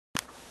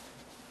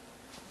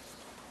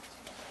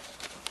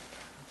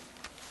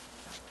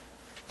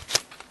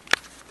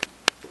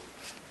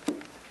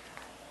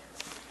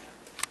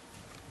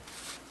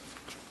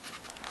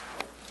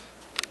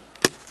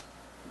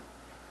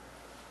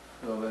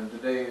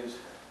Sundays.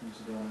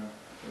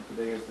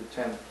 Today is the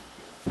 10th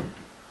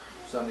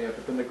Sunday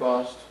after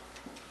Pentecost.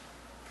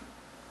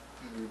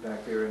 We'll be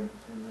back here in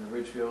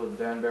Ridgefield and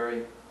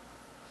Danbury.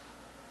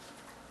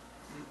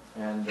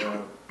 And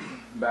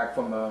back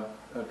from a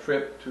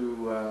trip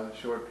to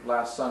short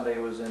last Sunday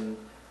was in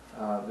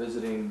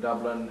visiting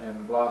Dublin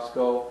and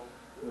Glasgow.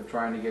 We're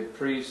trying to get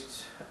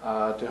priests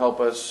to help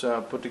us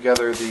put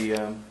together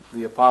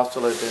the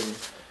apostolate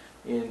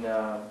in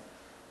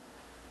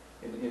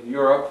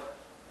Europe.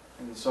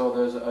 And so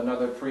there's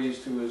another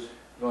priest who is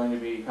going to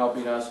be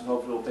helping us, and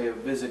hopefully will pay a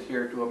visit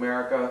here to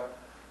America.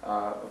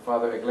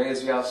 Father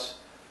Iglesias,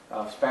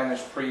 a Spanish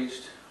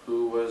priest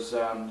who was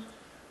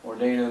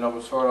ordained in the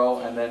Novus Ordo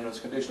and then was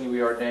conditionally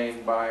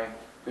reordained by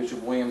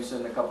Bishop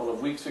Williamson a couple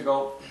of weeks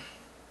ago.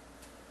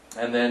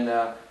 And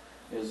then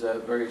seems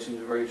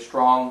very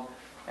strong,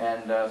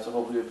 and so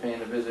hopefully will be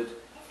paying a visit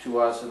to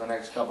us in the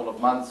next couple of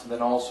months. And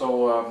then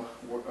also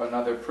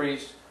another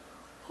priest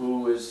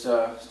who is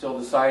still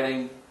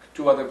deciding,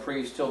 two other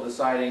priests still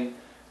deciding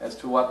as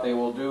to what they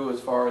will do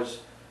as far as,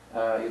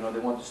 they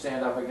want to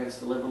stand up against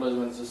the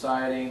liberalism in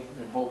society,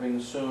 and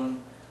hoping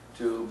soon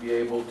to be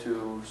able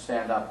to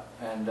stand up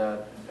and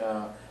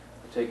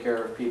take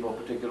care of people,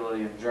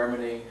 particularly in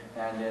Germany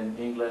and in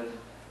England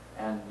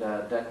and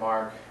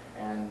Denmark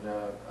and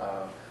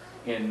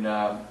in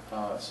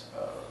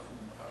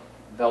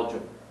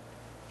Belgium.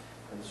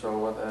 And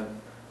so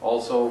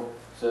also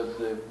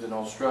in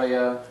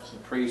Australia, the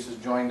priest has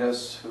joined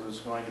us who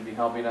is going to be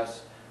helping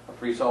us. A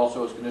priest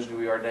also is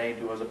conditionally reordained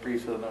who was a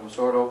priest for the Novus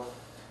Ordo,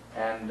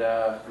 and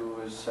who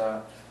is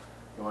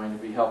going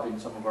to be helping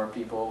some of our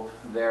people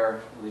there,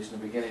 at least in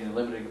the beginning, in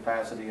limited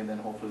capacity, and then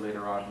hopefully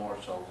later on more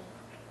so.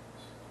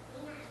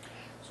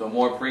 So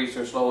more priests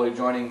are slowly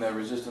joining the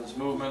resistance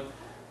movement.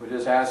 We're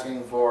just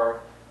asking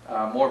for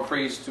more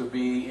priests to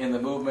be in the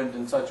movement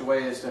in such a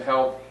way as to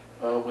help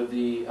with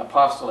the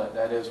apostolate,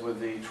 that is, with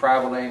the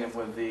traveling and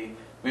with the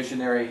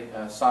missionary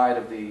side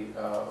of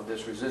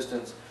this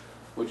resistance,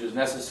 which is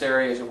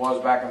necessary as it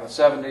was back in the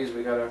 70s.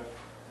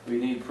 We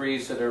need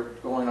priests that are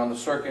going on the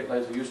circuit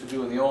as we used to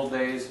do in the old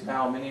days.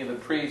 Now many of the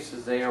priests,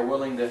 as they are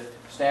willing to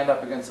stand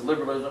up against the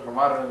liberalism or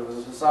modernism of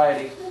the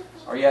society,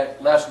 are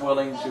yet less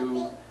willing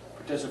to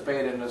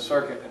participate in the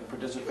circuit and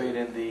participate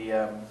in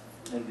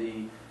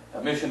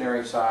the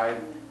missionary side.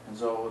 And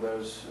so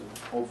there's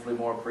hopefully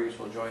more priests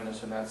will join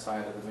us in that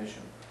side of the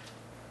mission.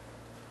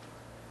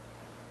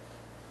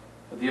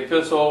 The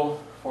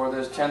epistle for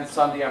this 10th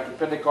Sunday after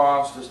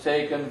Pentecost is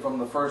taken from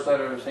the first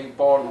letter of St.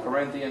 Paul to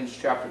Corinthians,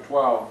 chapter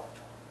 12.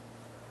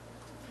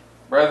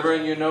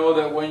 Brethren, you know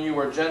that when you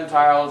were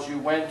Gentiles, you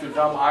went to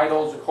dumb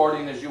idols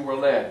according as you were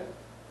led.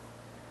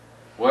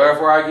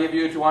 Wherefore I give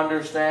you to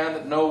understand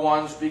that no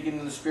one speaking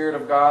in the Spirit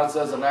of God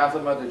says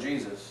anathema to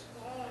Jesus.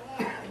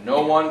 And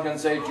no one can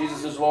say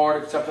Jesus is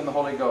Lord except in the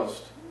Holy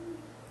Ghost.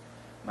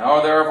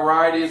 Now there are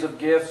varieties of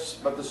gifts,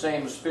 but the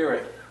same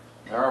Spirit.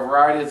 There are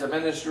varieties of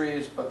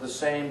ministries, but the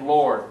same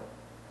Lord.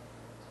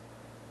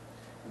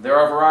 There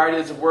are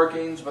varieties of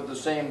workings, but the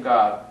same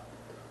God,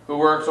 who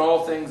works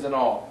all things in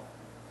all.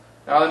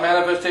 Now the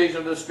manifestation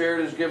of the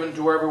Spirit is given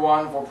to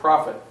everyone for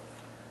profit.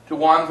 To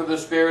one through the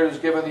Spirit is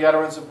given the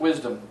utterance of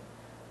wisdom,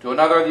 to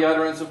another the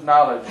utterance of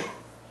knowledge,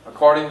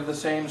 according to the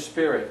same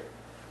Spirit,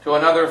 to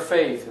another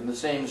faith in the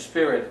same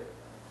Spirit,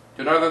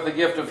 to another the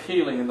gift of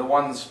healing in the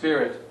one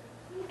Spirit,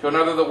 to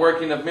another the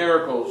working of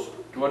miracles,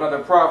 to another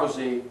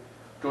prophecy,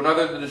 to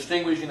another the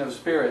distinguishing of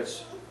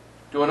spirits,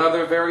 to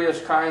another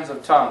various kinds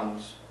of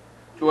tongues,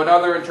 to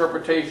another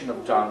interpretation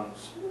of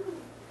tongues.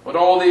 But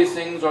all these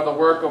things are the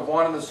work of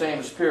one and the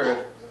same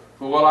Spirit,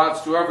 who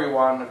allots to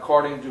everyone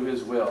according to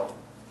His will.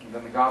 And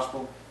then the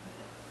Gospel,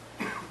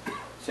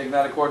 saying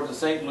that according to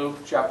St. Luke,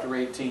 chapter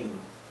 18.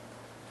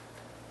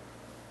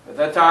 At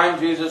that time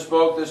Jesus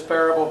spoke this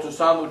parable to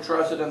some who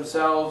trusted in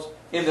themselves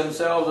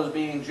as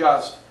being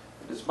just,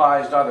 and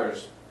despised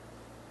others.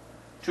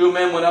 2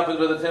 men went up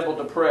into the temple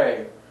to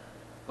pray,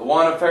 the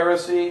one a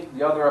Pharisee,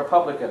 the other a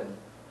publican.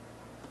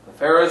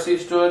 The Pharisee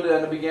stood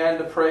and began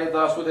to pray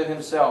thus within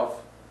himself,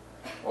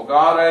 O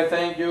God, I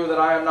thank you that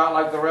I am not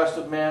like the rest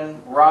of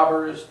men,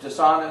 robbers,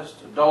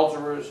 dishonest,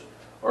 adulterers,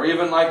 or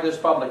even like this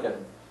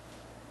publican.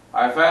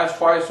 I fast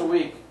twice a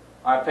week.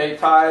 I pay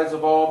tithes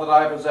of all that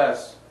I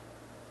possess.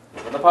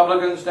 But the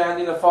publican,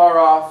 standing afar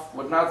off,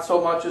 would not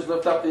so much as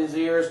lift up his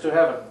ears to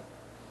heaven,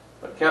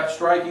 but kept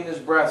striking his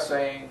breast,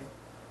 saying,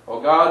 O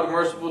God, be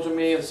merciful to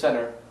me, a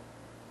sinner.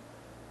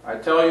 I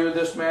tell you,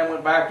 this man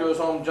went back to his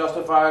home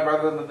justified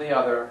rather than the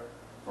other.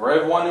 For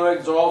everyone who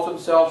exalts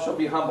himself shall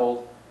be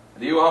humbled,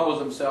 and he who humbles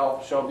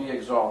himself shall be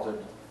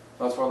exalted.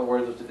 Thus far the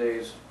words of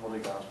today's Holy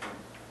Gospel.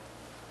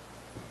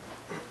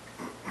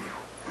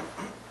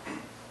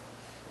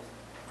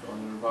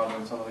 Going to the Father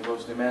and Son of the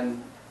Ghost,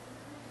 amen.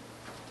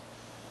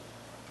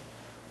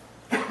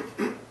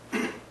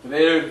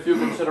 Today a few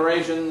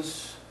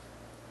considerations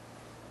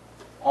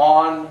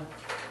on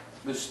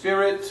the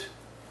Spirit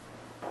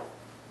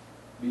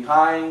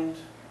behind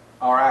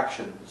our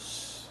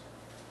actions.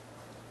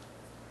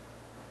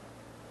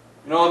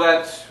 We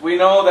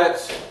know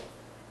that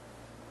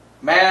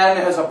Man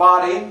has a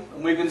body,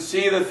 and we can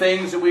see the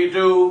things that we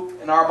do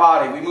in our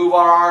body. We move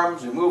our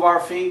arms, we move our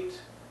feet,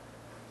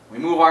 we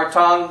move our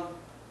tongue.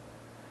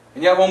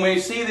 And yet when we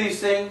see these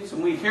things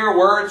and we hear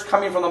words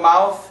coming from the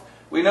mouth,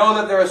 we know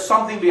that there is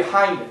something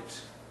behind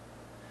it.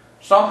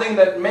 Something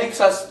that makes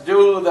us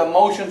do the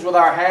motions with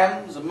our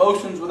hands, the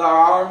motions with our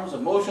arms, the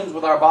motions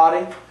with our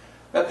body.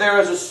 That there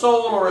is a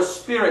soul or a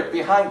spirit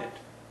behind it.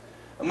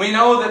 And we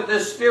know that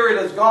this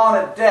spirit is gone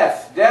at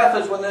death. Death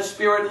is when this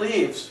spirit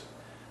leaves.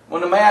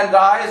 When a man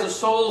dies, the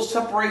soul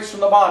separates from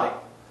the body.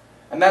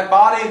 And that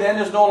body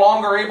then is no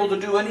longer able to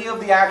do any of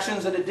the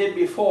actions that it did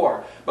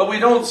before. But we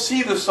don't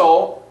see the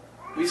soul.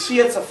 We see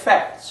its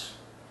effects.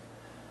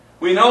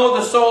 We know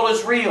the soul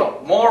is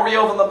real, more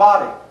real than the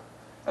body.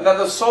 And that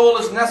the soul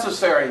is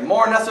necessary,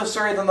 more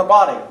necessary than the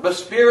body. The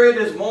spirit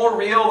is more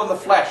real than the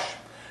flesh.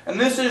 And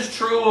this is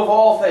true of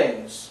all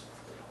things.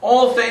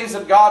 All things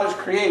that God has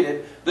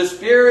created, the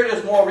spirit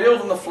is more real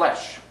than the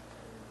flesh.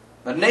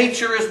 The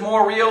nature is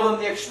more real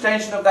than the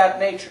extension of that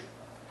nature.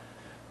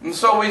 And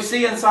so we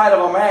see inside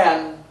of a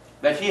man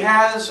that he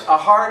has a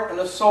heart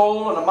and a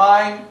soul and a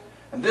mind.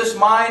 And this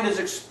mind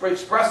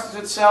expresses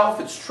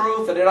itself, its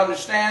truth, that it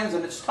understands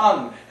in its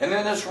tongue and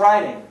in its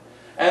writing.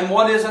 And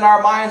what is in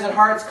our minds and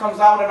hearts comes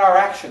out in our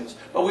actions.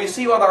 But we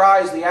see with our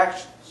eyes the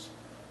actions.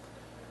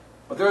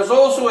 But there is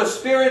also a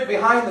spirit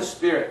behind the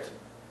spirit.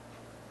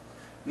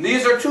 And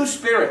these are two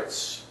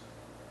spirits.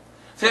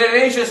 St.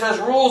 Ignatius has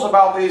rules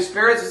about these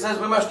spirits. He says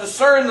we must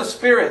discern the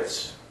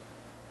spirits.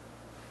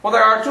 Well,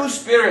 there are two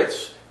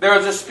spirits. There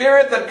is a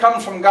spirit that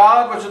comes from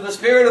God, which is the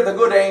spirit of the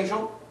good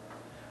angel,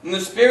 and the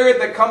spirit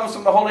that comes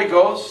from the Holy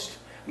Ghost,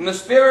 and the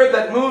spirit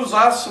that moves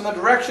us in the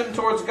direction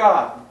towards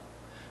God.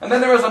 And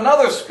then there is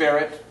another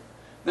spirit,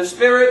 the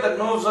spirit that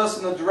moves us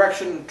in the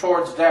direction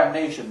towards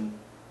damnation.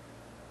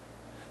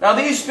 Now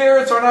these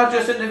spirits are not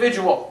just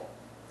individual.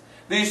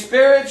 These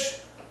spirits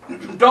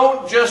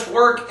don't just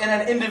work in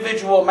an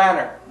individual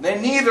manner.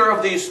 They're neither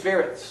of these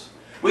spirits.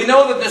 We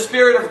know that the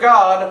Spirit of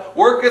God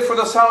worketh for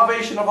the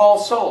salvation of all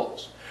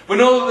souls. We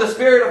know that the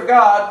Spirit of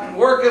God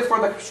worketh for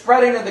the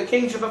spreading of the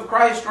kingship of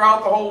Christ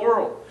throughout the whole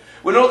world.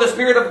 We know the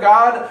Spirit of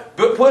God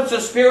puts a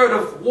spirit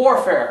of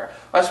warfare,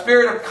 a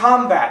spirit of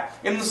combat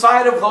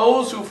inside of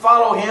those who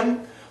follow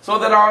Him, so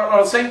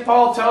that St.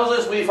 Paul tells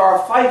us we are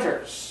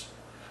fighters.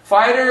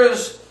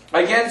 Fighters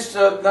against,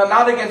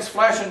 not against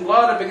flesh and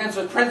blood, but against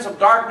the prince of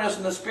darkness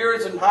and the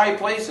spirits in high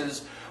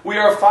places. We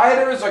are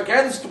fighters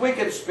against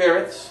wicked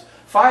spirits,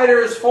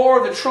 fighters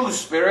for the true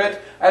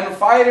spirit, and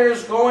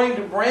fighters going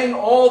to bring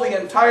all the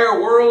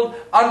entire world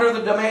under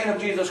the domain of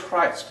Jesus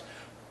Christ.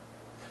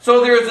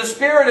 So there is a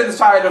spirit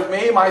inside of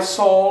me, my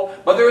soul,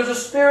 but there is a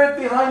spirit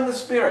behind the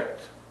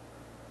spirit.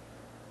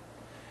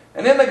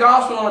 And in the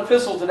Gospel and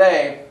Epistle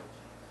today,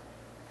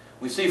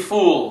 we see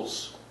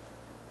fools.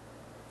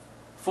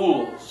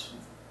 Fools.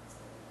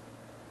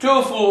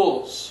 Two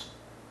fools.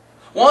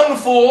 One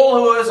fool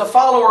who is a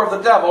follower of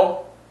the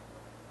devil.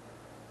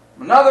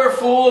 Another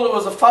fool who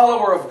is a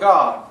follower of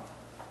God.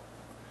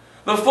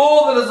 The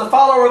fool that is a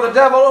follower of the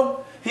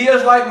devil, he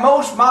is like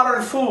most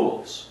modern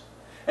fools.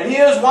 And he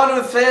is one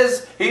who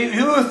says,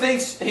 who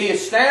thinks he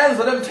stands,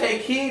 let him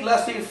take heed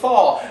lest he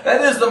fall.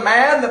 That is the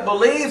man that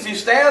believes he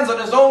stands on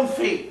his own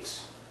feet.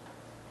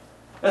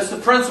 That's the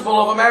principle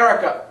of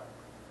America.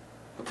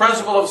 The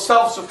principle of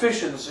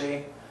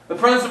self-sufficiency. The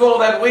principle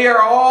that we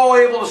are all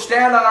able to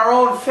stand on our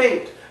own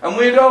feet and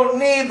we don't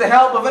need the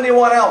help of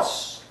anyone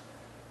else.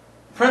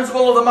 The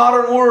principle of the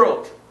modern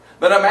world.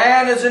 That a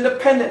man is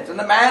independent and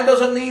a man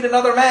doesn't need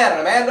another man.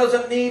 And a man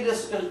doesn't need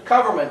a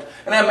government.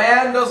 And a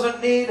man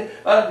doesn't need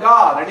a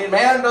God. And a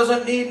man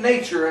doesn't need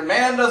nature. And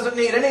man doesn't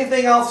need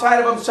anything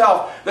outside of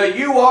himself. That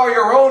you are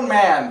your own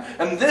man.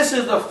 And this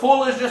is the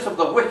foolishness of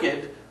the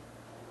wicked.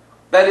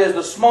 That is,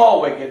 the small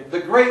wicked.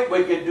 The great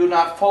wicked do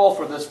not fall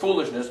for this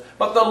foolishness.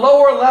 But the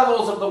lower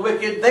levels of the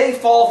wicked, they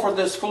fall for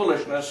this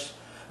foolishness.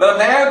 That a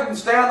man can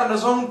stand on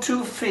his own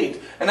 2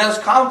 feet and has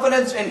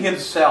confidence in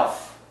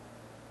himself.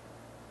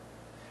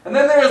 And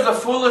then there is the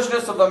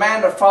foolishness of the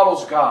man that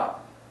follows God.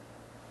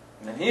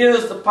 And he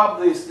is the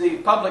Pharisee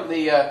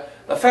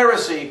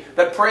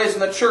that prays in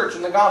the church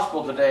in the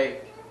gospel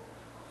today.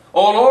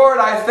 O Lord,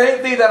 I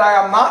thank Thee that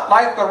I am not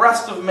like the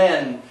rest of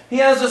men. He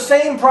has the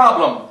same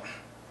problem.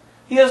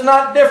 He is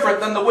not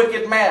different than the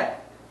wicked man.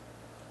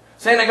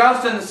 St.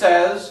 Augustine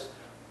says,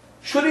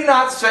 should he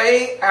not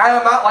say, I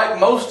am not like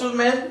most of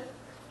men?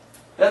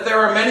 That there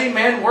are many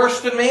men worse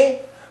than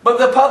me? But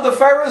the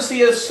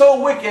Pharisee is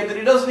so wicked that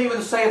he doesn't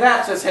even say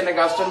that, says St.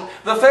 Augustine.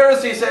 The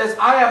Pharisee says,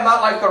 I am not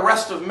like the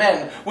rest of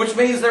men, which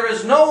means there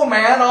is no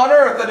man on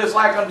earth that is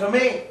like unto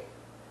me.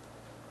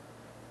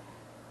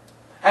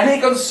 And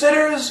he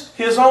considers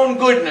his own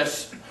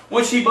goodness,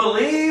 which he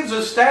believes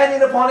is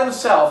standing upon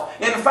himself.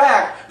 In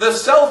fact, the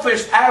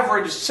selfish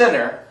average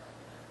sinner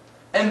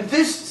and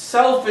this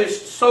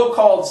selfish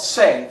so-called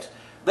saint,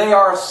 they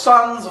are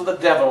sons of the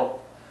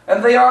devil.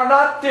 And they are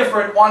not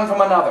different one from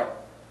another.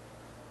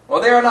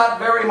 Well, they are not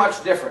very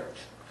much different.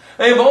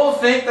 They both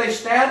think they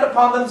stand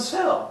upon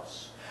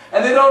themselves.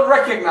 And they don't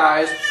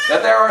recognize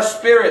that there are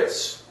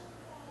spirits.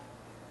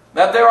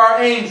 that there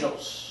are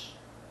angels,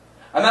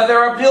 and that there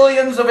are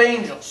billions of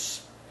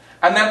angels,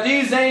 and that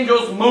these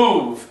angels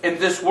move in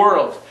this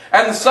world.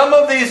 And some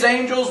of these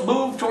angels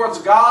move towards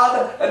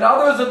God, and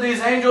others of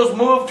these angels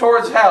move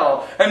towards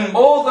hell. And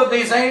both of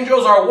these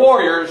angels are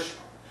warriors,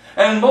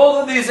 and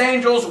both of these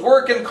angels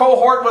work in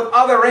cohort with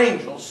other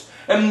angels.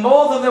 And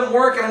both of them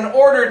work in an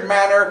ordered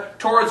manner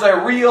towards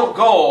a real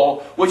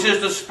goal, which is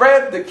to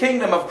spread the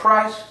kingdom of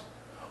Christ,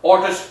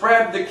 or to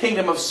spread the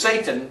kingdom of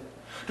Satan,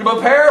 to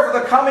prepare for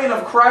the coming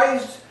of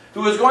Christ,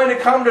 who is going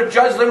to come to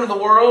judge the living of the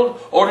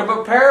world, or to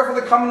prepare for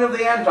the coming of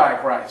the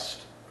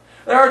Antichrist.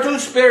 There are two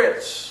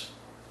spirits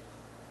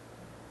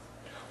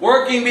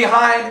working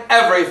behind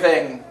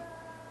everything.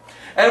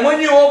 And when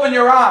you open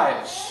your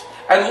eyes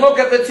and look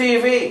at the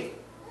TV,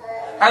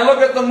 and look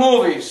at the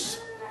movies,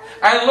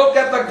 and look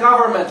at the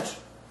government,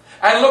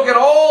 and look at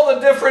all the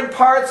different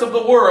parts of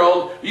the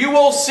world, you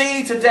will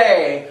see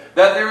today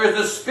that there is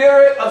the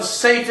spirit of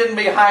Satan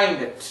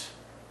behind it.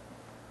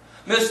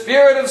 The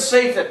spirit of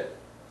Satan.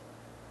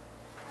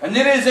 And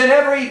it is in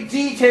every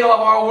detail of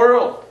our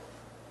world.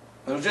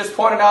 It was just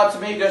pointed out to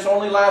me just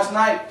only last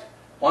night.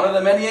 One of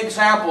the many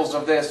examples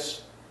of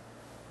this.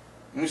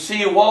 You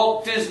see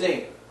Walt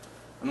Disney.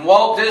 And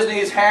Walt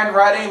Disney's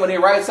handwriting, when he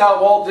writes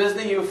out Walt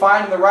Disney, you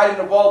find in the writing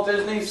of Walt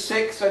Disney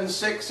 6 and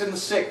 6 and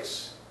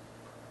 6.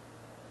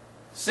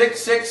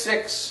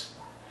 666.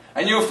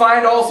 And you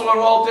find also in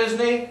Walt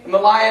Disney, in The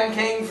Lion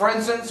King, for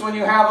instance, when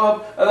you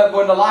have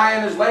when the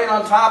lion is laying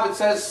on top, it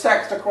says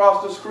sex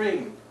across the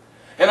screen.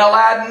 In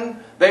Aladdin,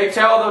 they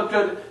tell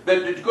the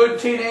good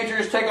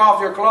teenagers, take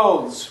off your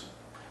clothes.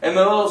 And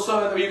the little,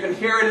 so you can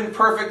hear it in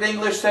perfect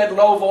English, said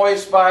low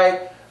voice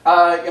by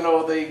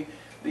the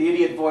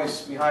idiot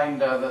voice behind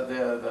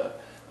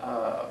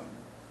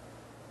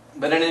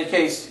but in any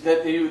case,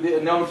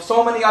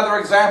 so many other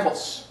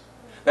examples.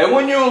 That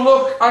when you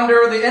look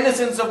under the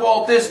innocence of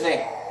Walt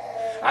Disney,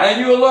 and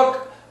you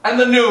look in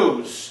the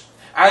news,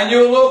 and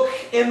you look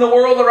in the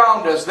world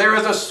around us, there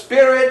is a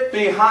spirit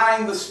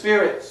behind the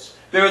spirits.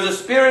 There is a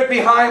spirit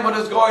behind what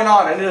is going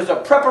on, and it is a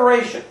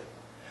preparation.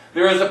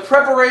 There is a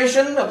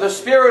preparation of the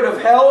spirit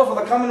of hell for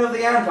the coming of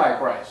the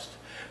Antichrist.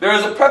 There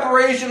is a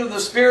preparation of the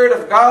Spirit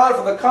of God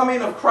for the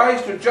coming of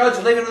Christ to judge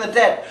the living and the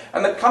dead,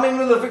 and the coming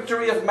of the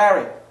victory of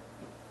Mary.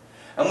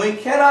 And we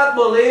cannot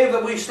believe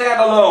that we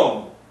stand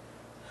alone.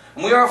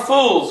 And we are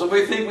fools if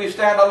we think we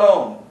stand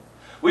alone.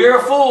 We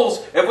are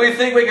fools if we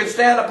think we can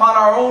stand upon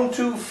our own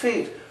 2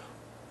 feet.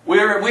 We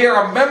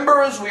are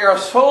members, we are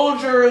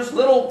soldiers,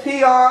 little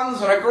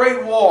peons in a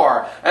great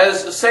war,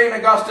 as St.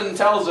 Augustine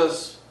tells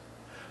us.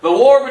 The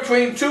war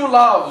between 2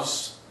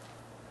 loves.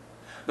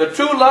 The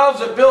 2 loves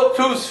that built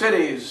 2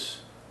 cities.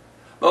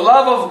 The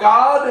love of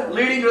God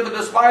leading to the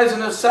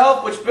despising of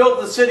self, which built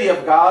the city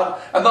of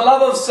God. And the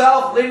love of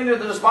self leading to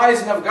the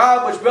despising of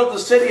God, which built the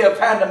city of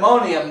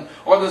pandemonium,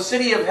 or the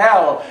city of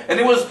hell. And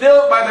it was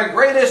built by the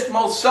greatest,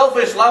 most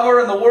selfish lover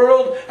in the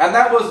world, and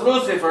that was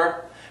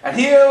Lucifer. And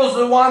he was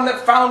the one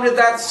that founded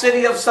that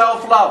city of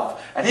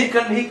self-love. And he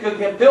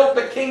built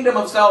the kingdom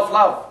of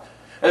self-love.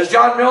 As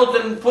John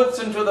Milton puts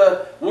into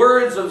the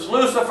words of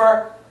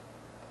Lucifer,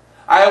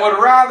 I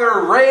would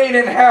rather reign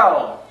in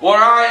hell,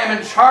 where I am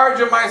in charge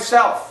of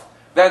myself,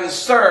 than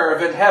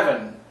serve in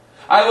heaven.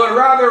 I would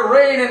rather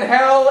reign in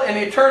hell in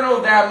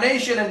eternal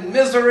damnation and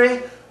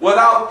misery,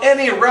 without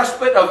any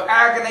respite of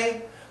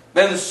agony,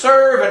 than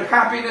serve in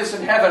happiness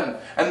in heaven.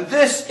 And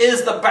this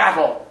is the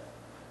battle.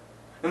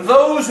 And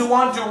those who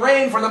want to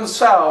reign for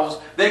themselves,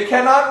 they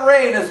cannot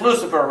reign as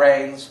Lucifer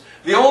reigns.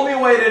 The only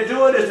way to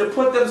do it is to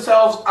put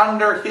themselves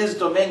under his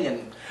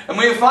dominion. And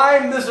we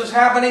find this is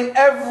happening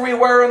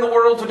everywhere in the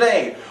world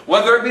today,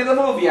 whether it be the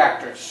movie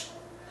actors,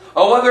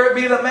 or whether it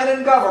be the men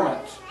in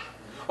government,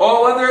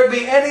 or whether it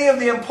be any of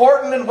the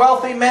important and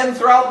wealthy men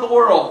throughout the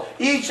world.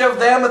 Each of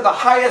them at the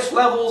highest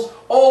levels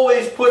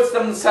always puts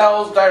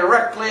themselves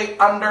directly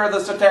under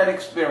the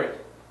satanic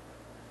spirit.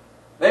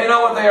 They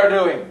know what they are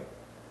doing.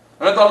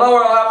 And at the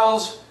lower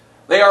levels,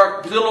 they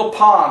are little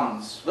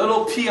pawns,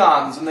 little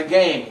peons in the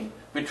game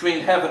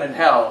between heaven and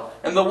hell,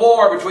 and the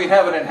war between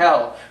heaven and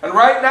hell. And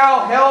right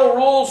now, hell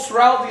rules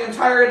throughout the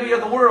entirety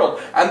of the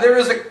world. And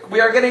we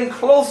are getting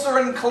closer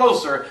and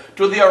closer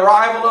to the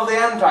arrival of the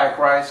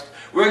Antichrist.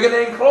 We're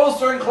getting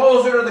closer and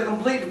closer to the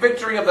complete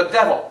victory of the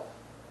devil.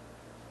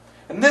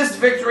 And this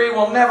victory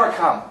will never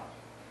come,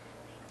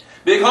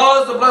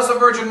 because the Blessed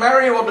Virgin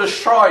Mary will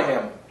destroy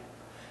him.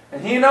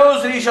 And he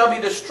knows that he shall be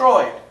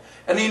destroyed.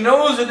 And he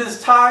knows that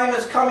his time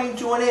is coming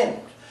to an end.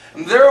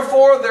 And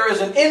therefore there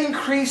is an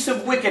increase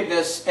of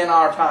wickedness in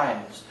our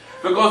times.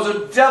 Because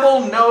the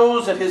devil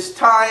knows that his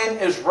time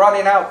is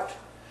running out.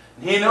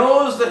 He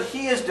knows that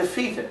he is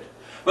defeated.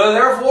 But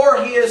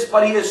therefore he is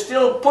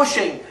still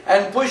pushing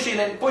and pushing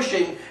and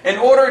pushing in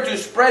order to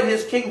spread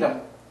his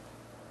kingdom.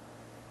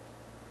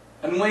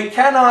 And we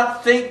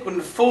cannot think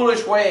in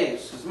foolish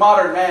ways as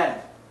modern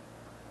man.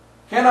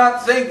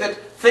 Cannot think that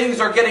things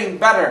are getting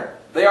better.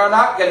 They are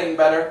not getting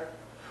better.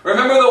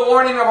 Remember the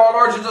warning of our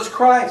Lord Jesus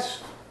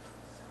Christ.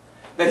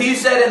 That he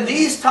said, in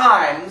these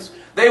times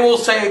they will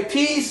say,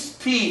 peace,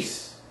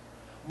 peace.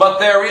 but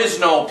there is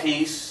no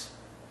peace.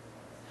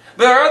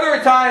 There are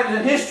other times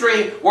in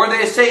history where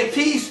they say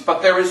peace,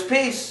 but there is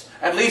peace.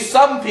 At least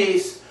some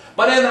peace.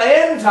 But in the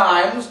end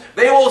times,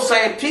 they will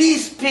say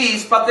peace,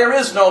 peace, but there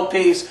is no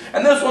peace.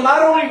 And this will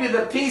not only be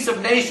the peace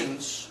of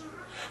nations.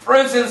 For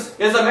instance,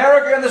 is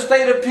America in the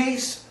state of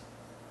peace?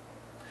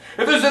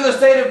 If it's in the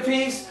state of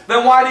peace,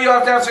 then why do you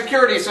have to have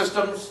security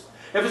systems?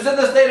 If it's in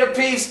the state of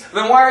peace,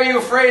 then why are you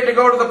afraid to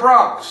go to the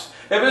Bronx?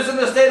 If it's in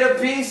the state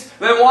of peace,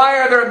 then why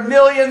are there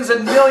millions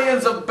and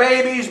millions of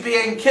babies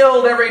being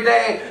killed every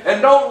day?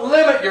 And don't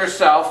limit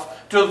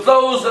yourself to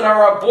those that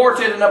are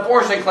aborted in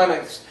abortion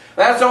clinics.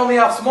 That's only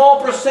a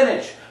small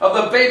percentage of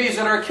the babies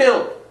that are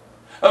killed.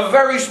 A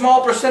very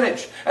small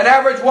percentage. An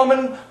average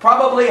woman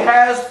probably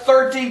has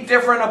 30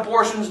 different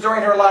abortions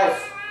during her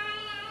life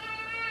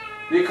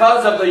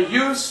because of the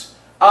use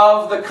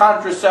of the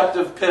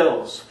contraceptive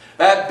pills.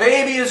 That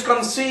baby is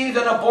conceived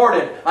and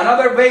aborted.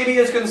 Another baby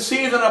is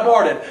conceived and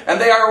aborted. And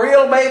they are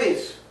real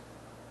babies.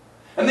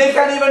 And they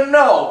can't even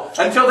know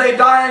until they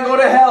die and go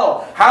to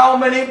hell how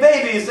many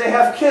babies they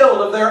have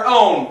killed of their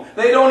own.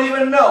 They don't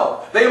even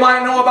know. They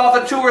might know about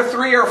the 2 or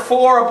 3 or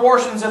 4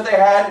 abortions that they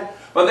had,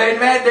 but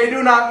they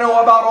do not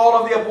know about all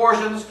of the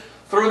abortions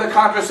through the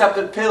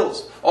contraceptive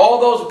pills.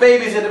 All those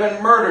babies that have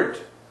been murdered.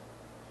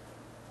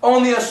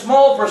 Only a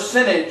small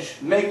percentage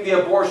make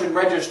the abortion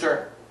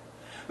register.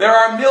 There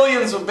are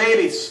millions of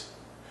babies.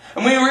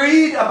 And we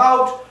read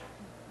about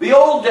the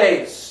old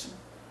days.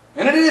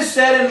 And it is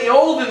said in the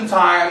olden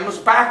times,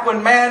 back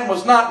when man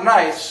was not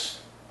nice,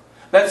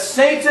 that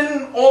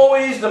Satan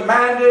always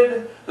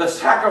demanded the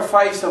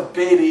sacrifice of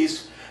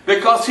babies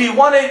because he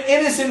wanted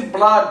innocent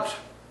blood.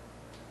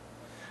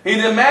 He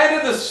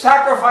demanded the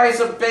sacrifice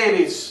of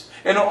babies.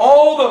 In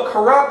all the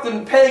corrupt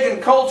and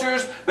pagan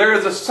cultures, there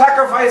is a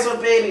sacrifice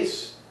of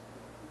babies.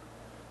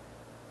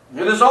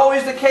 It is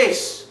always the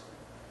case.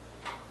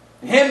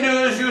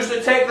 Hindus used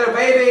to take their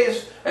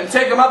babies and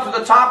take them up to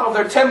the top of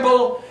their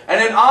temple,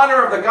 and in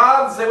honor of the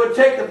gods, they would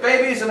take the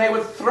babies and they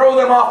would throw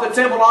them off the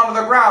temple onto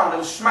the ground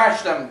and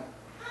smash them.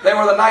 They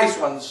were the nice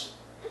ones.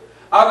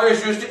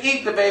 Others used to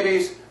eat the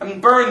babies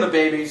and burn the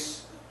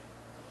babies.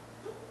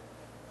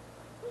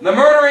 The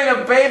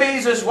murdering of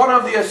babies is one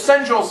of the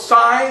essential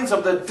signs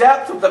of the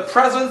depth of the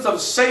presence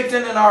of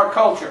Satan in our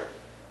culture.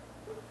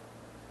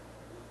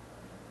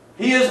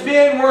 He is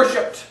being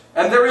worshipped,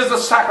 and there is a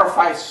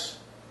sacrifice.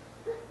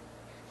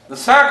 The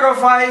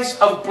sacrifice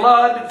of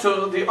blood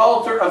to the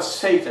altar of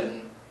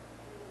Satan.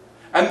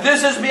 And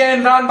this is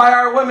being done by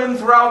our women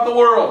throughout the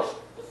world.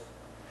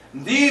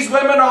 These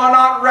women are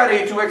not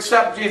ready to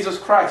accept Jesus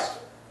Christ.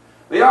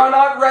 They are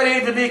not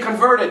ready to be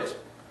converted.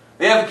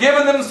 They have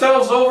given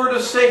themselves over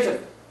to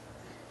Satan.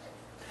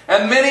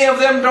 And many of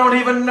them don't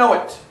even know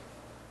it.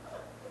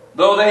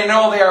 Though they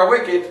know they are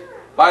wicked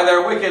by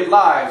their wicked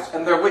lives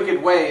and their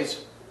wicked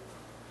ways.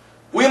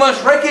 We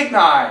must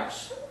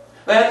recognize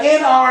that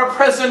in our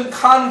present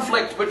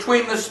conflict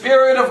between the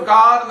Spirit of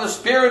God and the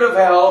Spirit of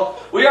hell,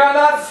 we are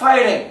not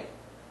fighting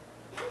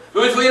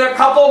between a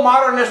couple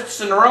modernists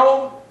in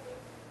Rome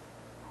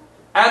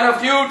and a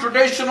few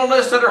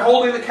traditionalists that are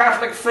holding the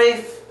Catholic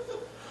faith.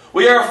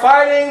 We are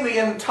fighting the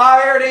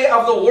entirety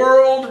of the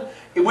world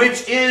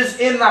which is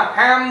in the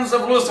hands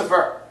of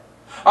Lucifer.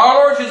 Our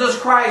Lord Jesus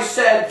Christ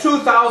said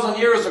 2,000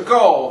 years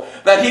ago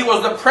that He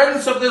was the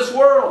prince of this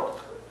world.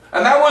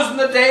 And that was in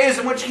the days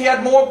in which He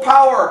had more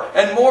power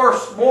and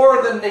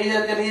more than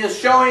He is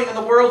showing in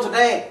the world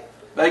today.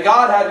 That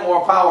God had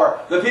more power.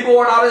 The people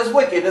were not as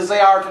wicked as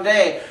they are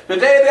today.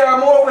 Today they are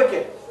more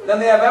wicked than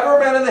they have ever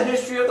been in the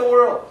history of the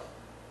world.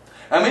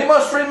 And we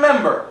must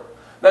remember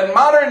that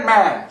modern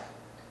man,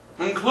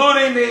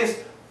 including these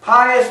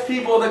pious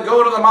people that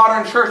go to the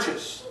modern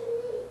churches,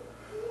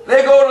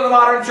 they go to the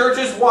modern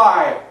churches,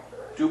 why?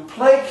 To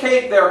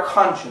placate their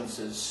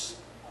consciences.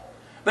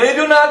 They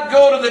do not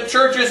go to the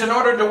churches in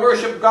order to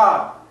worship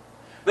God.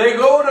 They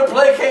go to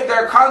placate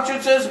their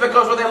consciences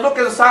because when they look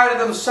inside of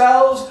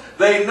themselves,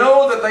 they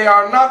know that they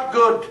are not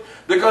good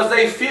because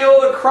they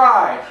feel the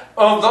cry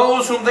of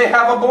those whom they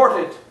have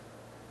aborted.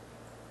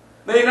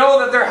 They know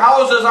that their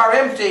houses are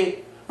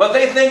empty, but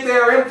they think they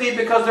are empty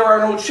because there are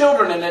no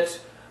children in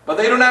it. But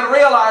they do not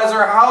realize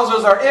their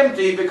houses are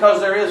empty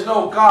because there is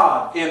no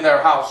God in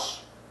their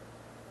house.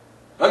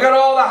 Look at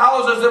all the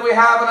houses that we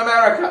have in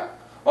America.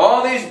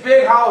 All these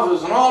big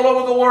houses and all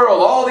over the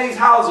world, all these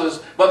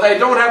houses, but they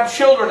don't have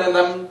children in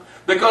them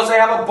because they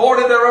have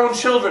aborted their own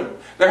children.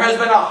 There has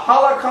been a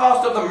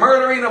holocaust of the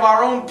murdering of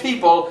our own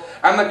people,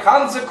 and the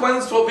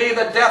consequence will be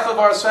the death of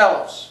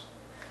ourselves.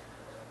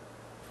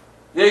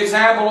 The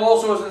example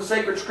also is in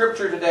sacred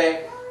scripture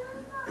today.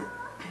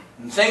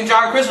 And St.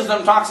 John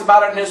Chrysostom talks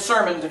about it in his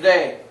sermon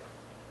today.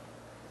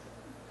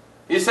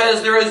 He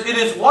says, it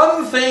is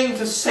one thing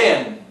to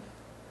sin.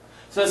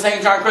 Says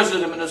St. John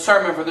Chrysostom in his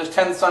sermon for this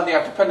 10th Sunday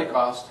after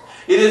Pentecost.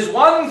 It is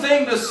one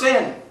thing to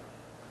sin.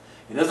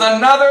 It is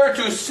another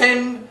to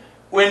sin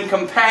in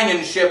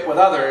companionship with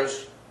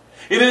others.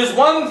 It is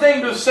one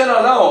thing to sin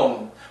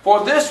alone.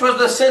 For this was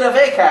the sin of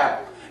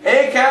Acab.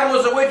 Acab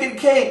was a wicked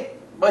king.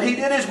 but he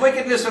did his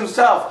wickedness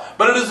himself.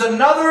 But it is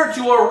another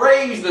to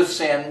arrange the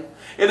sin.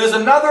 It is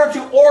another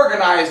to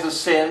organize the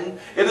sin.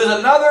 It is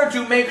another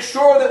to make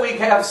sure that we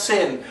have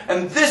sin.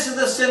 And this is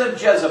the sin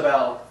of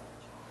Jezebel.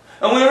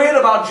 And we read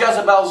about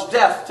Jezebel's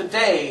death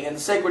today in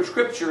sacred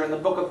scripture in the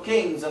book of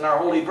Kings in our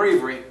holy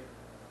breviary.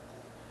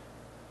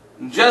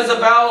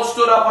 Jezebel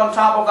stood up on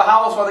top of the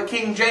house while the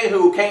king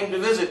Jehu came to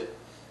visit.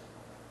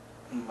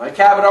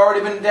 Ahab had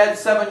already been dead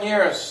 7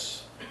 years.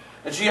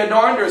 And she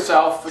adorned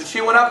herself, and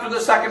she went up to the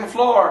second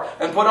floor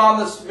and put on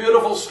the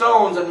beautiful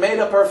stones and made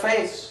up her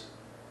face.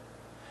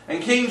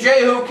 And King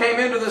Jehu came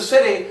into the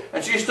city,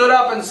 and she stood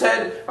up and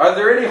said, "Are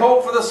there any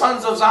hope for the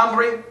sons of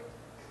Danbury?"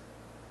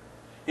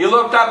 He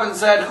looked up and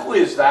said, "Who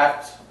is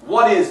that?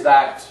 What is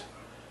that?"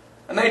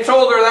 And they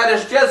told her, "That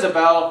is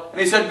Jezebel."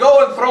 And he said,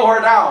 "Go and throw her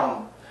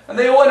down." And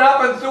they went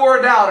up and threw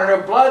her down, and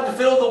her blood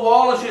filled the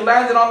wall, and she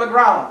landed on the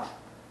ground.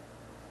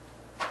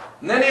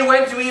 And then he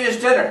went to eat his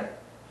dinner.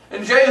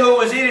 And Jehu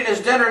was eating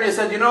his dinner, and he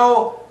said, "You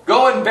know,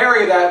 go and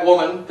bury that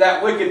woman,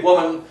 that wicked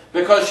woman,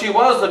 because she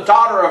was the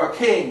daughter of a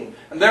king,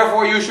 and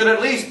therefore you should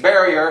at least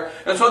bury her."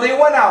 And so they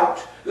went out.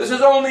 This is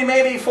only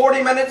maybe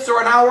 40 minutes or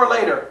an hour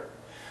later.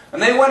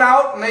 And they went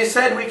out, and they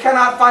said, "We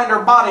cannot find her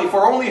body,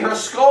 for only her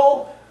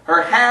skull,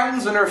 her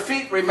hands, and her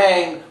feet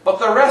remain, but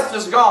the rest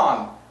is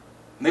gone."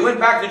 And they went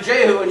back to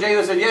Jehu, and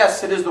Jehu said,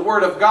 "Yes, it is the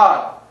word of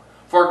God.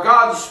 For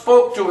God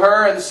spoke to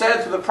her and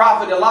said to the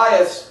prophet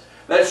Elias,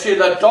 that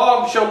the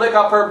dog shall lick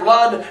up her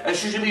blood, and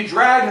she shall be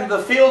dragged into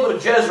the field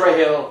of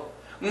Jezreel."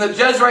 And the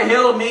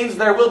Jezreel means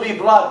there will be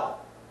blood.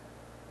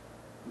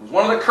 It was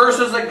one of the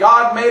curses that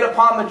God made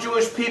upon the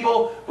Jewish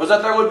people, was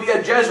that there would be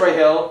a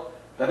Jezreel,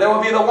 that there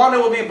will be the one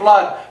who will be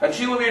blood. And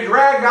she will be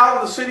dragged out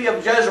of the city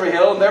of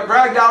Jezreel, and they're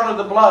dragged out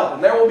into the blood,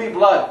 and there will be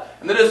blood.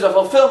 And it is the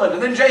fulfillment.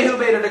 And then Jehu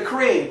made a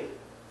decree.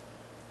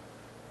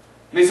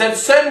 And he said,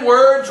 "Send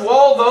word to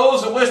all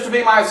those that wish to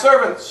be my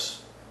servants.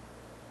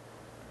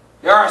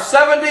 There are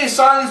 70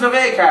 sons of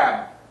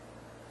Ahab."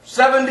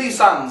 70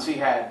 sons he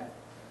had.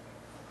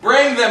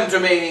 "Bring them to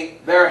me,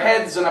 their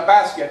heads in a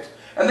basket."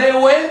 And they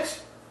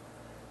went,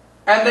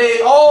 and they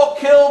all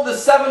killed the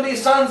 70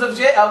 sons of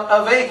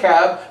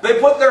Ahab. They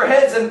put their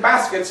heads in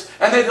baskets,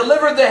 and they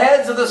delivered the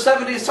heads of the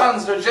 70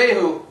 sons to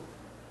Jehu.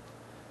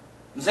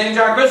 And St.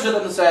 John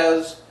Chrysostom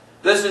says,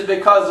 this is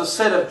because of the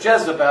sin of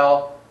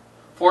Jezebel,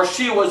 for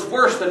she was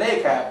worse than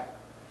Ahab.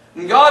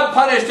 And God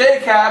punished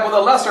Ahab with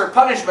a lesser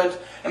punishment.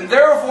 And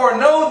therefore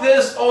know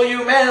this, O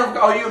you men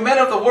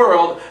of the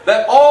world,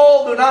 that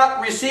all do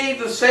not receive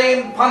the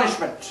same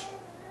punishment.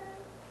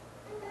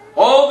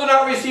 All do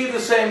not receive the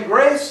same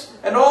grace,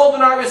 and all do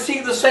not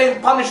receive the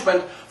same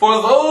punishment.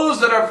 For those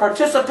that have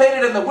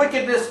participated in the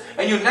wickedness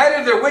and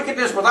united their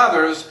wickedness with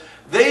others,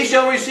 they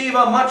shall receive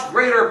a much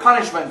greater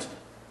punishment.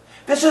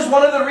 This is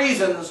one of the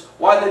reasons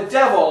why the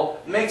devil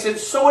makes it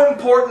so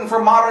important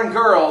for modern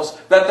girls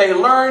that they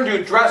learn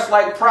to dress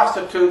like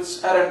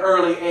prostitutes at an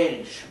early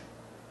age.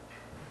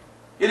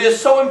 It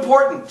is so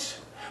important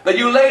that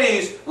you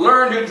ladies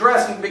learn to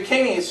dress in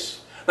bikinis,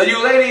 that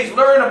you ladies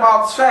learn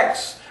about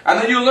sex, and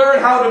that you learn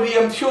how to be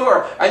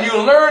impure, and you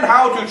learn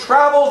how to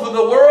travel through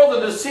the world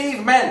and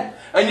deceive men,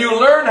 and you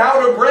learn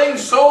how to bring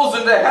souls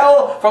into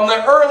hell from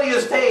the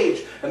earliest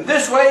age. And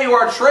this way you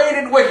are trained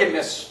in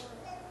wickedness.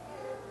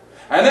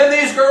 And then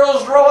these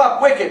girls grow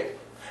up wicked.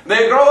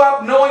 They grow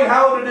up knowing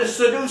how to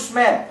seduce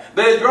men.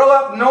 They grow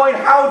up knowing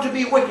how to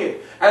be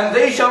wicked. And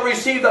they shall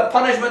receive the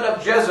punishment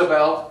of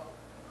Jezebel.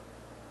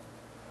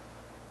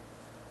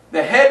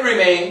 The head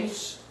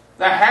remains,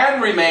 the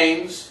hand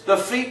remains, the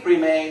feet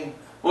remain,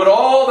 but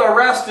all the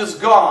rest is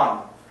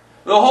gone.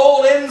 The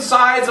whole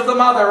insides of the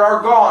mother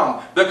are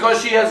gone,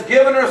 because she has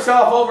given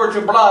herself over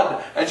to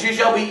blood, and she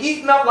shall be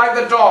eaten up like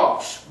the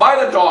dogs,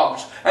 by the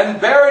dogs,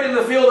 and buried in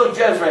the field of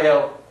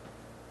Jezreel.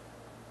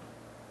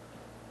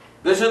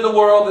 This is the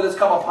world that has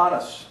come upon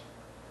us.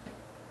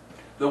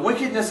 The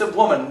wickedness of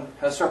woman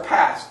has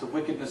surpassed the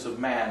wickedness of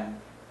man.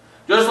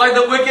 Just like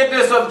the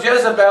wickedness of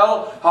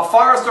Jezebel, how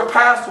far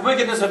surpassed the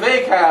wickedness of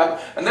Ahab.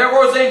 And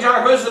therefore St.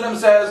 John Chrysostom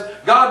says,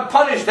 God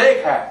punished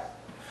Ahab,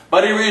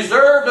 but He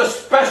reserved a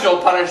special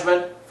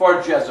punishment for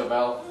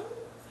Jezebel.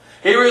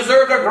 He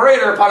reserved a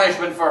greater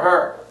punishment for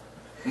her.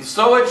 And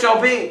so it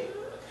shall be.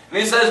 And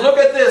he says, look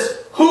at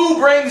this. Who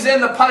brings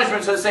in the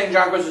punishment, says St.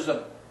 John Chrysostom?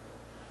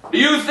 Do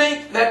you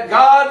think that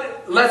God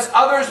lets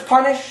others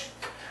punish?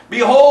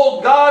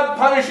 Behold, God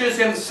punishes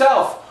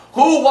Himself.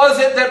 Who was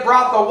it that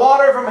brought the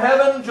water from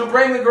heaven to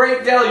bring the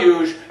great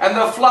deluge and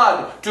the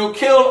flood to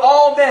kill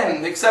all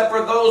men except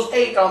for those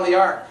 8 on the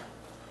ark?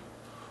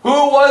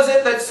 Who was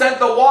it that sent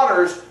the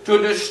waters to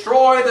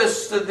destroy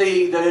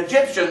the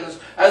Egyptians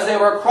as they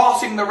were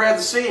crossing the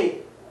Red Sea?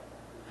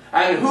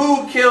 And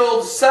who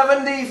killed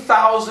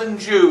 70,000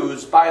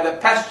 Jews by the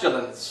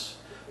pestilence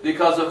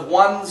because of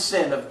one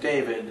sin of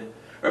David?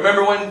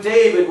 Remember, when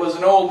David was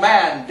an old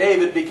man,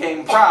 David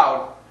became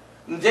proud.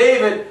 And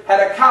David had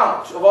a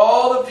count of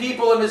all the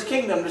people in his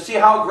kingdom to see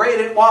how great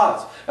it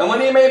was. And when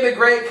he made the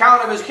great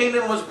count of his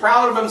kingdom, was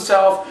proud of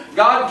himself,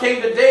 God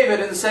came to David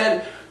and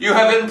said, you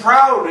have been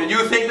proud and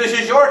you think this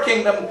is your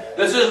kingdom.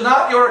 This is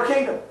not your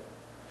kingdom.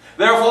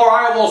 Therefore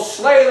I will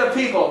slay the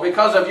people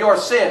because of your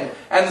sin.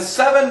 And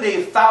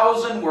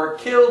 70,000 were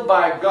killed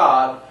by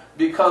God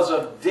because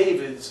of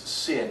David's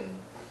sin.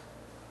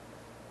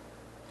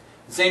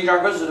 St.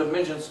 John Chrysostom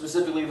mentions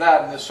specifically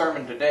that in this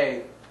sermon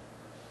today.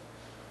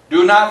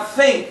 Do not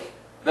think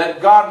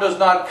that God does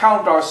not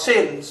count our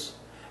sins,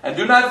 and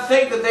do not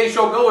think that they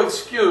shall go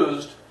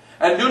excused,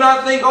 and do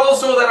not think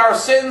also that our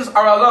sins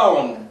are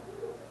alone.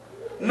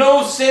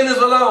 No sin is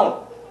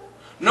alone.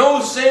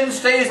 No sin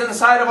stays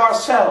inside of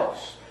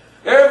ourselves.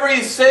 Every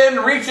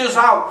sin reaches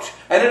out,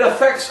 and it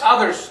affects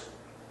others.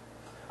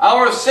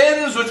 Our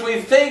sins which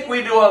we think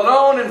we do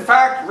alone, in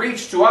fact,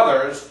 reach to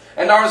others.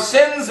 And our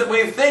sins that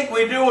we think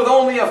we do with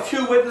only a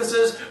few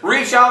witnesses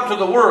reach out to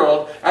the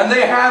world, and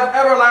they have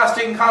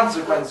everlasting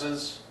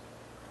consequences.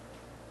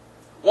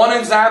 One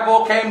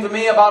example came to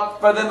me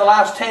about within the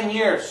last 10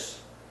 years.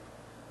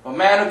 A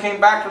man who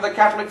came back to the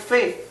Catholic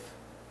faith.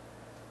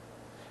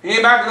 He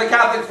came back to the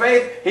Catholic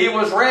faith. He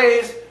was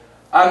raised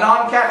a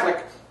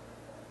non-Catholic.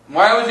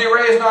 Why was he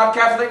raised not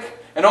Catholic?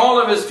 And all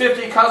of his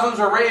 50 cousins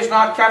were raised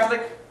not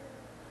Catholic?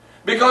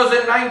 Because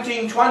in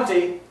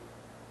 1920,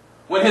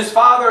 when his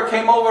father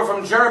came over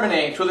from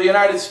Germany to the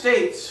United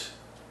States,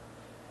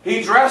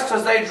 he dressed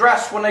as they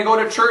dressed when they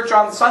go to church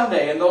on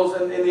Sunday. In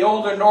the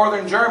older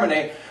northern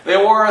Germany, they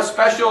wore a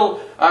special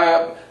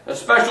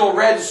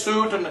red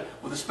suit and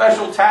with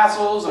special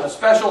tassels and a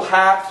special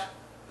hat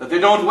that they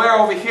don't wear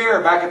over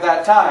here back at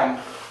that time.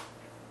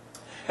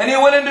 And he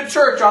went into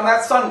church on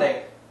that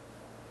Sunday.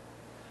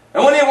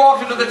 And when he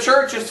walked into the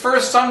church, his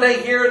first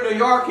Sunday here in New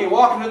York, he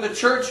walked into the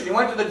church and he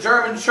went to the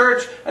German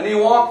church and he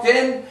walked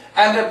in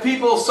and the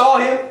people saw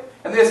him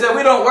and they said,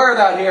 "We don't wear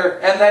that here."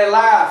 And they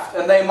laughed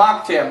and they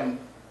mocked him.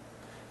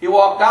 He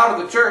walked out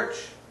of the church,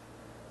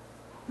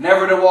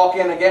 never to walk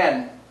in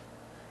again.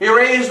 He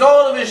raised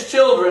all of his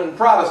children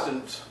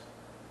Protestant.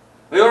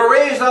 They were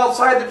raised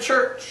outside the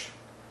church.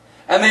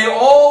 And they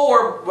all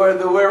were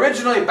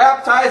originally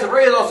baptized and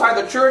raised outside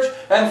the church.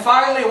 And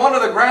finally, one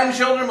of the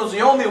grandchildren was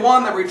the only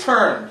one that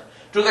returned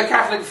to the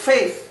Catholic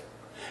faith.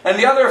 And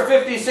the other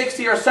 50,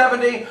 60, or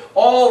 70,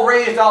 all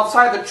raised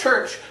outside the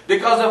church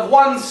because of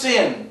one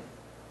sin.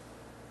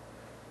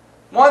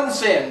 One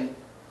sin.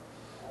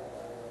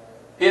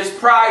 His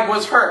pride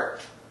was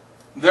hurt.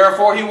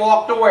 Therefore, he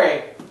walked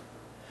away.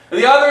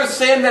 The other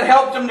sin that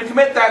helped him to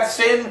commit that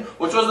sin,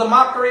 which was the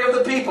mockery of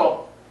the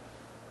people.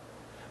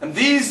 And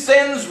these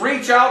sins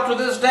reach out to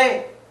this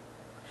day.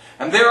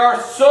 And there are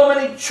so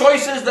many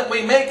choices that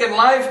we make in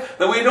life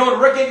that we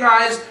don't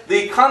recognize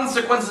the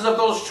consequences of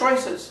those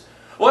choices.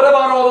 What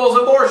about all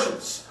those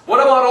abortions? What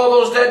about all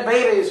those dead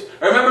babies?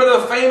 Remember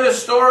the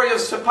famous story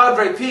of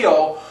Padre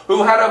Pio,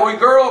 who had a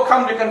girl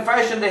come to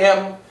confession to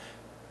him.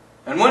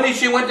 And when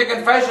she went to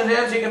confession to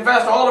him, she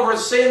confessed all of her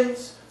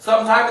sins,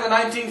 sometime in the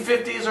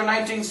 1950s or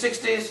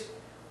 1960s.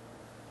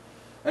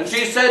 And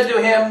she said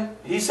to him,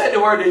 he said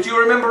to her, "Did you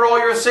remember all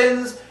your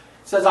sins?"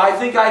 He says, "I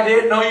think I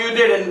did." "No, you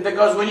didn't,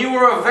 because when you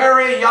were a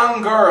very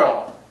young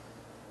girl,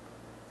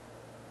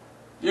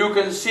 you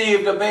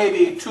conceived a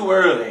baby too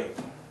early.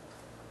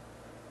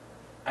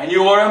 And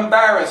you were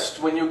embarrassed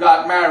when you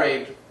got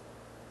married.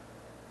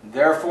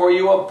 Therefore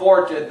you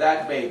aborted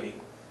that baby."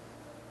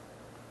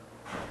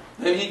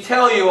 "Did he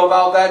tell you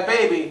about that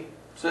baby?"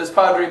 says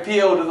Padre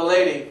Pio to the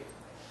lady.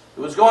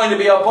 "It was going to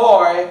be a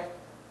boy.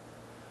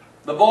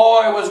 The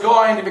boy was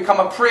going to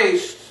become a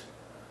priest.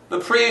 The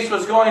priest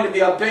was going to be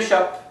a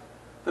bishop.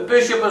 The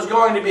bishop was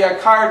going to be a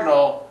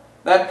cardinal.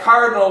 That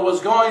cardinal was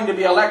going to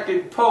be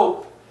elected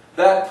pope.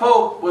 That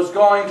pope was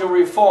going to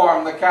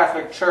reform the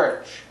Catholic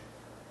Church.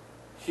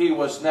 He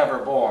was never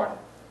born."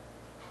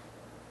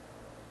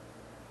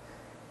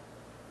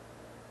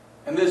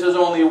 And this is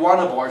only one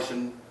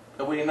abortion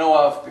that we know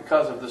of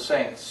because of the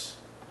saints.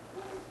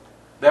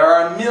 There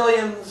are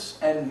millions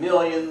and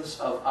millions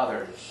of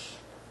others.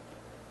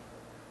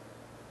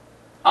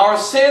 Our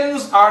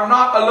sins are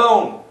not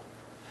alone.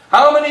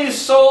 How many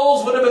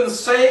souls would have been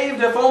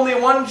saved if only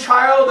one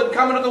child had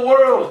come into the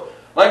world?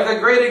 Like the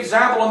great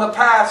example in the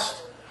past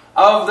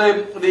of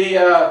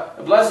the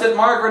Blessed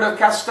Margaret of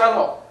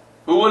Castello,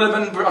 who would have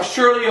been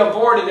surely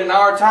aborted in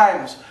our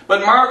times.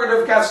 But Margaret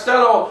of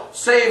Castello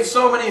saved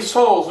so many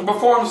souls and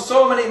performed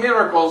so many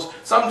miracles,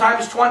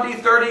 sometimes 20,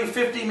 30,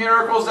 50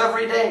 miracles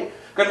every day,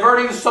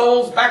 converting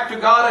souls back to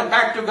God and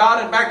back to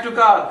God and back to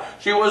God.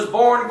 She was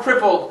born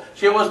crippled.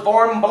 She was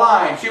born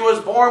blind. She was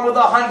born with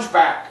a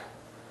hunchback.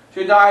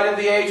 She died at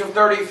the age of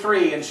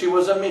 33 and she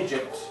was a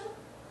midget.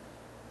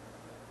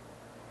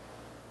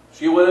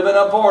 She would have been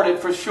aborted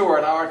for sure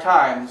in our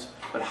times.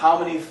 But how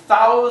many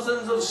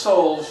thousands of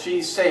souls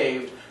she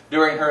saved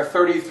during her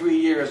 33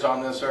 years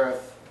on this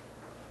earth.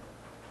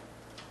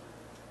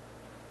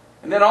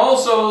 And then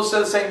also,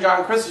 says St.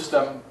 John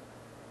Chrysostom,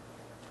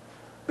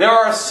 there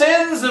are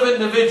sins of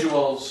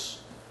individuals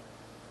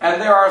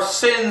and there are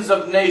sins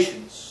of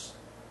nations.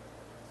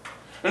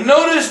 And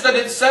notice that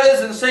it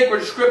says in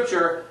sacred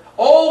scripture,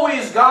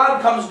 always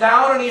God comes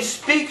down and He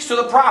speaks to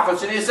the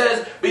prophets and He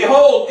says,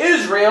 "Behold,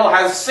 Israel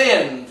has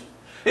sinned."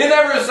 He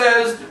never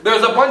says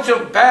there's a bunch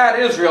of bad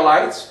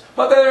Israelites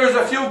But then there's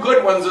a few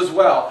good ones as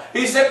well.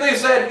 He simply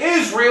said,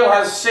 Israel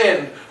has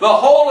sinned, the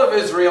whole of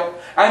Israel,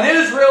 and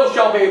Israel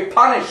shall be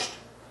punished.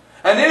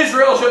 And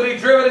Israel shall be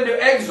driven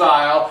into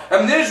exile,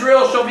 and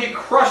Israel shall be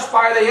crushed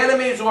by the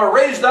enemies who are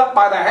raised up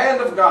by the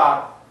hand of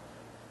God.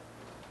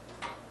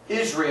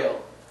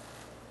 Israel.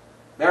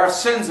 There are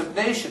sins of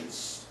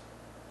nations.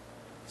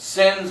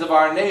 Sins of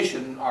our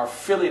nation are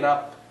filling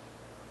up.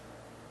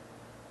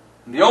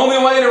 And the only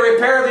way to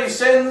repair these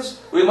sins,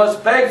 we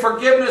must beg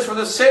forgiveness for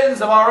the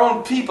sins of our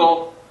own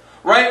people.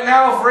 Right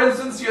now, for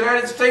instance, the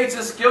United States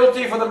is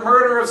guilty for the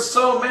murder of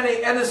so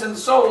many innocent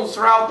souls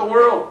throughout the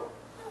world.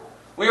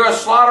 We are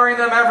slaughtering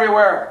them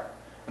everywhere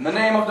in the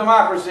name of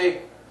democracy.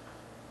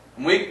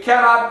 And we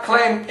cannot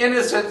claim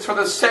innocence for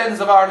the sins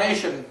of our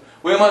nation.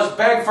 We must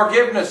beg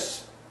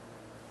forgiveness.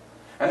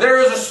 And there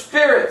is a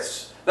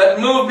spirits that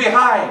move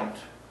behind.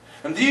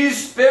 And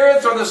these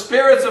spirits are the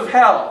spirits of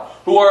hell,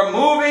 who are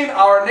moving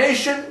our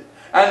nation,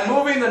 and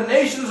moving the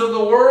nations of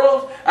the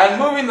world, and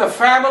moving the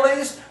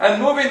families,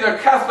 and moving the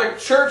Catholic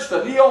Church,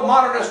 the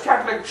neo-modernist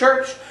Catholic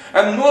Church,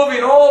 and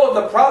moving all of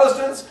the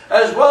Protestants,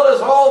 as well as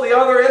all the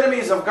other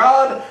enemies of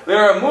God. They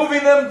are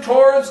moving them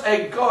towards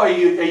a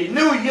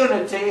new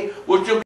unity, which will